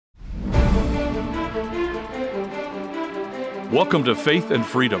Welcome to Faith and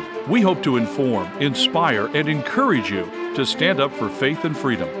Freedom. We hope to inform, inspire, and encourage you to stand up for faith and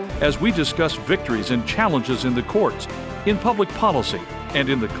freedom as we discuss victories and challenges in the courts, in public policy, and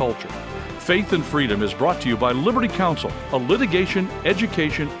in the culture. Faith and Freedom is brought to you by Liberty Counsel, a litigation,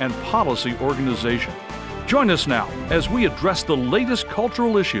 education, and policy organization. Join us now as we address the latest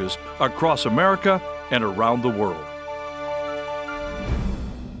cultural issues across America and around the world.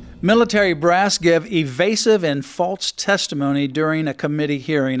 Military brass give evasive and false testimony during a committee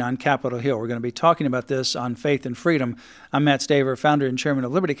hearing on Capitol Hill. We're going to be talking about this on Faith and Freedom. I'm Matt Staver, founder and chairman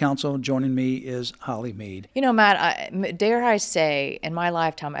of Liberty Counsel. Joining me is Holly Mead. You know, Matt, dare I say, in my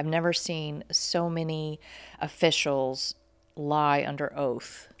lifetime, I've never seen so many officials lie under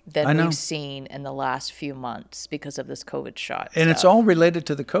oath than we've seen in the last few months because of this COVID shot. And stuff. It's all related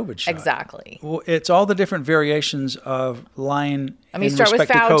to the COVID shot. Exactly. Well, it's all the different variations of lying. I mean, you start with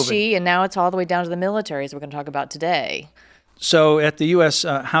Fauci, and now it's all the way down to the military, as we're going to talk about today. So at the U.S.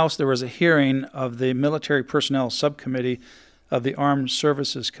 House, there was a hearing of the Military Personnel Subcommittee of the Armed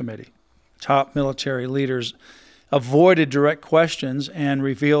Services Committee. Top military leaders avoided direct questions and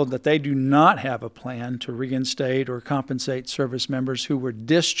revealed that they do not have a plan to reinstate or compensate service members who were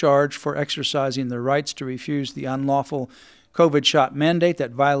discharged for exercising their rights to refuse the unlawful COVID shot mandate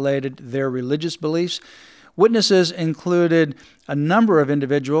that violated their religious beliefs. Witnesses included a number of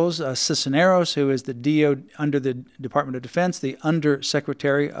individuals, Cisneros, who is the DO under the Department of Defense, the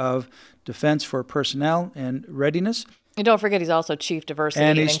Undersecretary of Defense for Personnel and Readiness. And don't forget, he's also Chief Diversity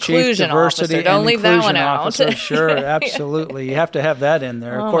and Inclusion Officer. Don't leave that one out. Sure, absolutely. You have to have that in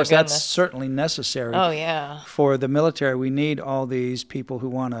there. Of course, that's certainly necessary. Oh, yeah. For the military, we need all these people who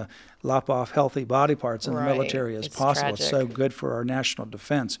want to lop off healthy body parts in the military as possible. Tragic. It's so good for our national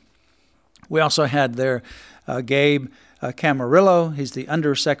defense. We also had there Gabe Camarillo. He's the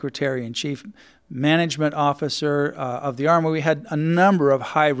Undersecretary and Chief Management Officer of the Army. We had a number of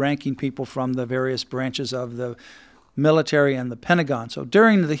high-ranking people from the various branches of the military and the Pentagon. So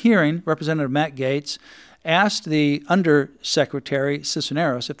during the hearing, Representative Matt Gaetz asked the Undersecretary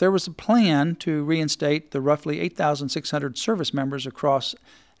Cisneros if there was a plan to reinstate the roughly 8,600 service members across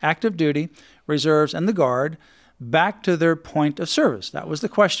active duty, reserves, and the Guard back to their point of service. That was the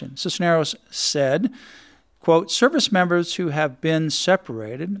question. Cisneros said, quote, service members who have been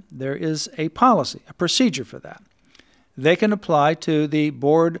separated, there is a policy, a procedure for that. They can apply to the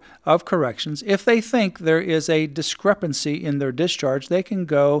Board of Corrections. If they think there is a discrepancy in their discharge, they can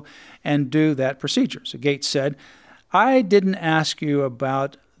go and do that procedure. So Gaetz said, I didn't ask you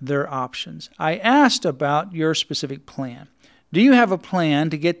about their options. I asked about your specific plan. Do you have a plan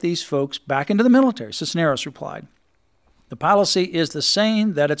to get these folks back into the military? Cisneros replied, the policy is the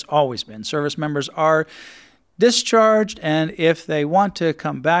same that it's always been. Service members are discharged, and if they want to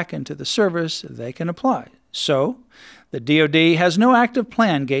come back into the service, they can apply. So the DoD has no active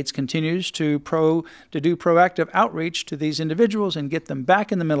plan. Gaetz continues to do proactive outreach to these individuals and get them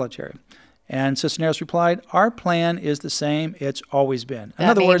back in the military. And Cisneros replied, our plan is the same it's always been. In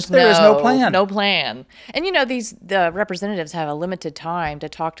other words, there is no plan. No plan. And you know, the representatives have a limited time to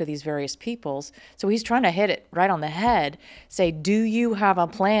talk to these various peoples. So he's trying to hit it right on the head. Say, do you have a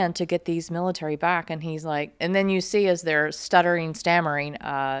plan to get these military back? And he's like, and then you see as they're stuttering, stammering,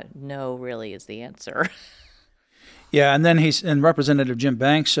 no, really is the answer. Yeah, and then Representative Jim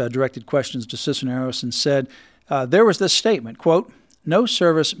Banks directed questions to Cisneros and said, there was this statement, quote, no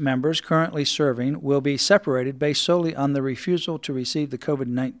service members currently serving will be separated based solely on the refusal to receive the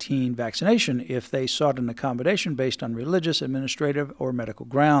COVID-19 vaccination if they sought an accommodation based on religious, administrative, or medical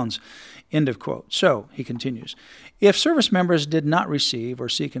grounds, end of quote. So, he continues, if service members did not receive or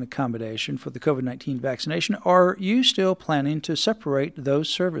seek an accommodation for the COVID-19 vaccination, are you still planning to separate those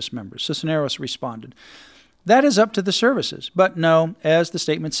service members? Cisneros responded, that is up to the services. But no, as the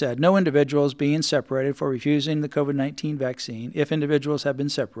statement said, no individuals being separated for refusing the COVID-19 vaccine. If individuals have been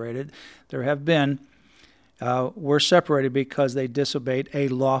separated, there have been, were separated because they disobeyed a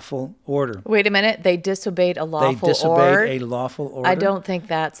lawful order. Wait a minute. They disobeyed a lawful order? They disobeyed a lawful order. I don't think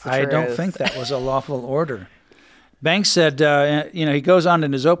that's the truth. I don't think that was a lawful order. Banks said, he goes on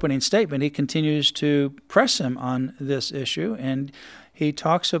in his opening statement, he continues to press him on this issue, and he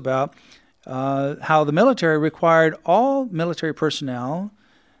talks about how the military required all military personnel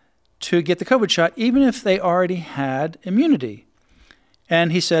to get the COVID shot, even if they already had immunity.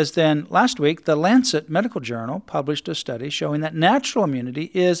 And he says then, last week, the Lancet Medical Journal published a study showing that natural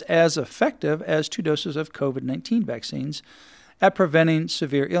immunity is as effective as 2 doses of COVID-19 vaccines at preventing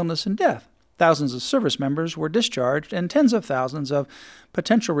severe illness and death. Thousands of service members were discharged, and tens of thousands of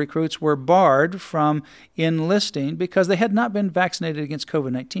potential recruits were barred from enlisting because they had not been vaccinated against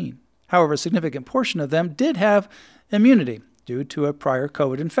COVID-19. However, a significant portion of them did have immunity. due to a prior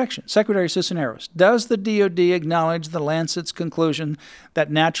COVID infection. Secretary Cisneros, does the DoD acknowledge the Lancet's conclusion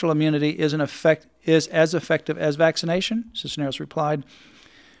that natural immunity is as effective as vaccination? Cisneros replied,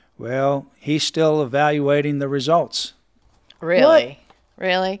 well, he's still evaluating the results. Really? What?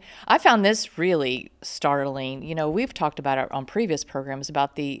 Really? I found this really startling. You know, we've talked about it on previous programs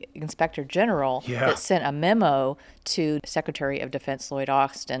about the Inspector General that sent a memo to Secretary of Defense Lloyd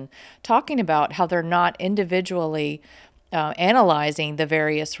Austin talking about how they're not individually analyzing the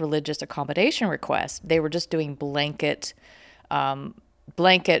various religious accommodation requests. They were just doing blanket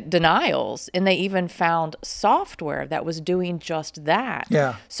denials, and they even found software that was doing just that.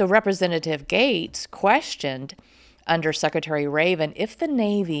 Yeah. So Representative Gates questioned under Secretary Raven if the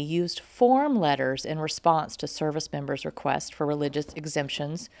Navy used form letters in response to service members' requests for religious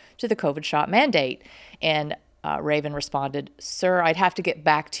exemptions to the COVID shot mandate. And Raven responded, "Sir, I'd have to get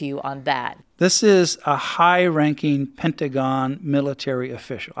back to you on that." This is a high-ranking Pentagon military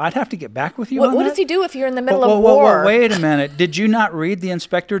official. I'd have to get back with you on that? What does he do if you're in the middle of war? Whoa, wait a minute. Did you not read the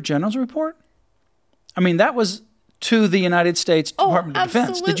Inspector General's report? I mean, that was to the United States Department of Defense.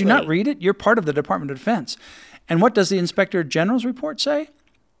 Absolutely. Did you not read it? You're part of the Department of Defense. And what does the Inspector General's report say?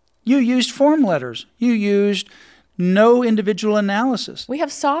 You used form letters. You used no individual analysis. We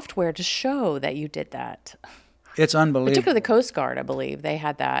have software to show that you did that. It's unbelievable. Particularly the Coast Guard, I believe. They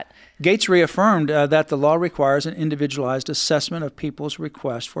had that. Gates reaffirmed that the law requires an individualized assessment of people's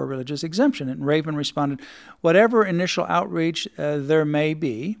request for religious exemption. And Raven responded, whatever initial outreach there may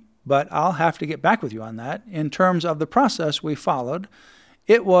be, but I'll have to get back with you on that. In terms of the process we followed,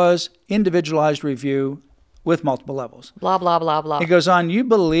 it was individualized review with multiple levels. Blah, blah, blah, blah. It goes on, you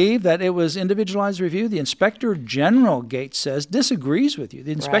believe that it was individualized review? The Inspector General, Gates says, disagrees with you.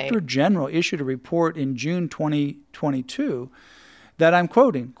 The Inspector General issued a report in June 2022 that I'm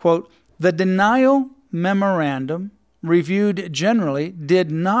quoting, quote, the denial memorandum reviewed generally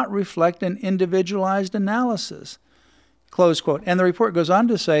did not reflect an individualized analysis, close quote. And the report goes on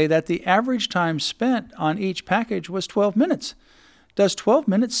to say that the average time spent on each package was 12 minutes. Does 12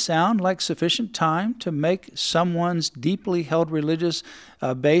 minutes sound like sufficient time to make someone's deeply held religious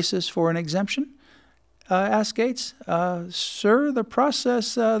basis for an exemption? Asked Gates. Sir, the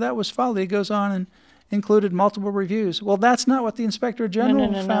process that was followed, he goes on, and included multiple reviews. Well, that's not what the Inspector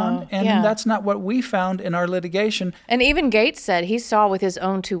General found, and that's not what we found in our litigation. And even Gates said he saw with his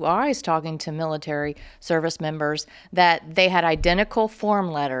own two eyes talking to military service members that they had identical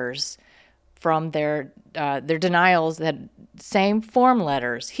form letters from their denials, that same form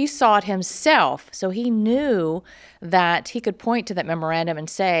letters. He saw it himself, so he knew that he could point to that memorandum and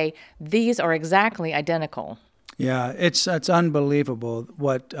say, these are exactly identical. Yeah, it's unbelievable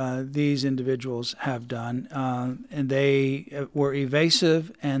what these individuals have done. And they were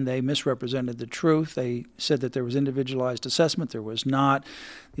evasive and they misrepresented the truth. They said that there was individualized assessment. There was not.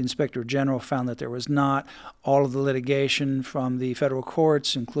 The Inspector General found that there was not. All of the litigation from the federal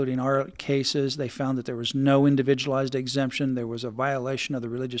courts, including our cases, they found that there was no individualized exemption. There was a violation of the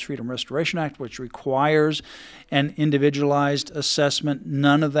Religious Freedom Restoration Act, which requires an individualized assessment.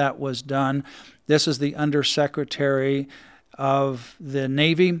 None of that was done. This is the Undersecretary of the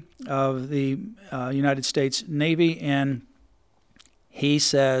Navy, of the United States Navy, and he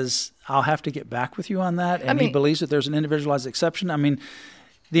says, I'll have to get back with you on that, and he believes that there's an individualized exception. I mean,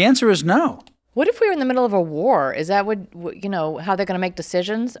 the answer is no. What if we were in the middle of a war? Is that how they're going to make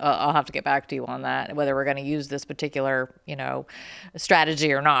decisions? I'll have to get back to you on that, whether we're going to use this particular,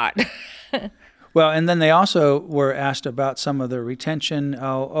 strategy or not. Well, and then they also were asked about some of the retention.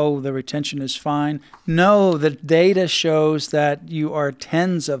 The retention is fine. No, the data shows that you are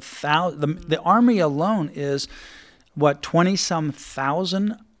tens of thousands. The Army alone is, 20-some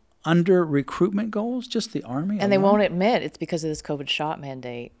thousand under recruitment goals? Just the Army alone? And they won't admit it's because of this COVID shot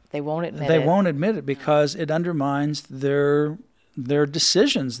mandate. They won't admit it. They won't admit it because it undermines their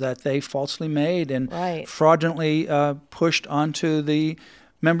decisions that they falsely made and fraudulently pushed onto the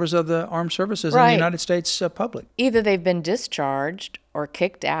members of the armed services in the United States public. Either they've been discharged or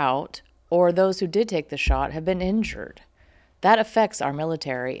kicked out, or those who did take the shot have been injured. That affects our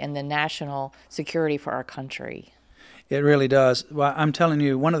military and the national security for our country. It really does. Well, I'm telling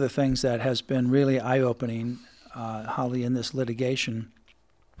you, one of the things that has been really eye-opening, Holly, in this litigation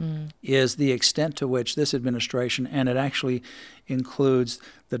is the extent to which this administration, and it actually includes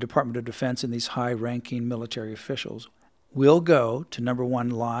the Department of Defense and these high-ranking military officials, will go to, number one,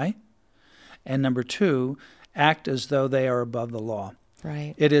 lie, and number two, act as though they are above the law.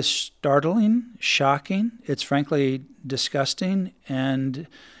 Right. It is startling, shocking. It's frankly disgusting, and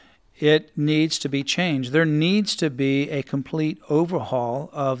it needs to be changed. There needs to be a complete overhaul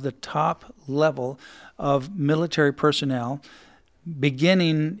of the top level of military personnel,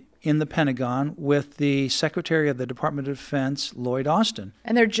 beginning in the Pentagon with the Secretary of the Department of Defense, Lloyd Austin.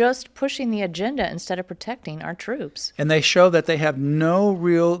 And they're just pushing the agenda instead of protecting our troops. And they show that they have no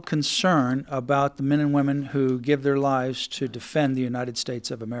real concern about the men and women who give their lives to defend the United States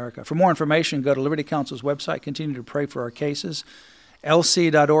of America. For more information, go to Liberty Counsel's website. Continue to pray for our cases.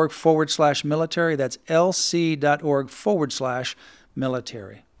 lc.org/military. That's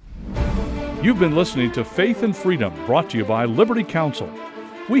lc.org/military. You've been listening to Faith and Freedom, brought to you by Liberty Counsel.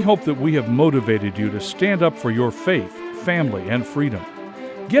 We hope that we have motivated you to stand up for your faith, family, and freedom.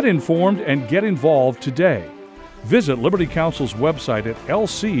 Get informed and get involved today. Visit Liberty Counsel's website at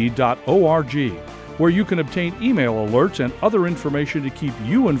lc.org, where you can obtain email alerts and other information to keep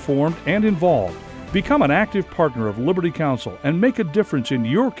you informed and involved. Become an active partner of Liberty Counsel and make a difference in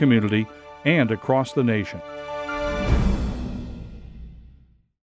your community and across the nation.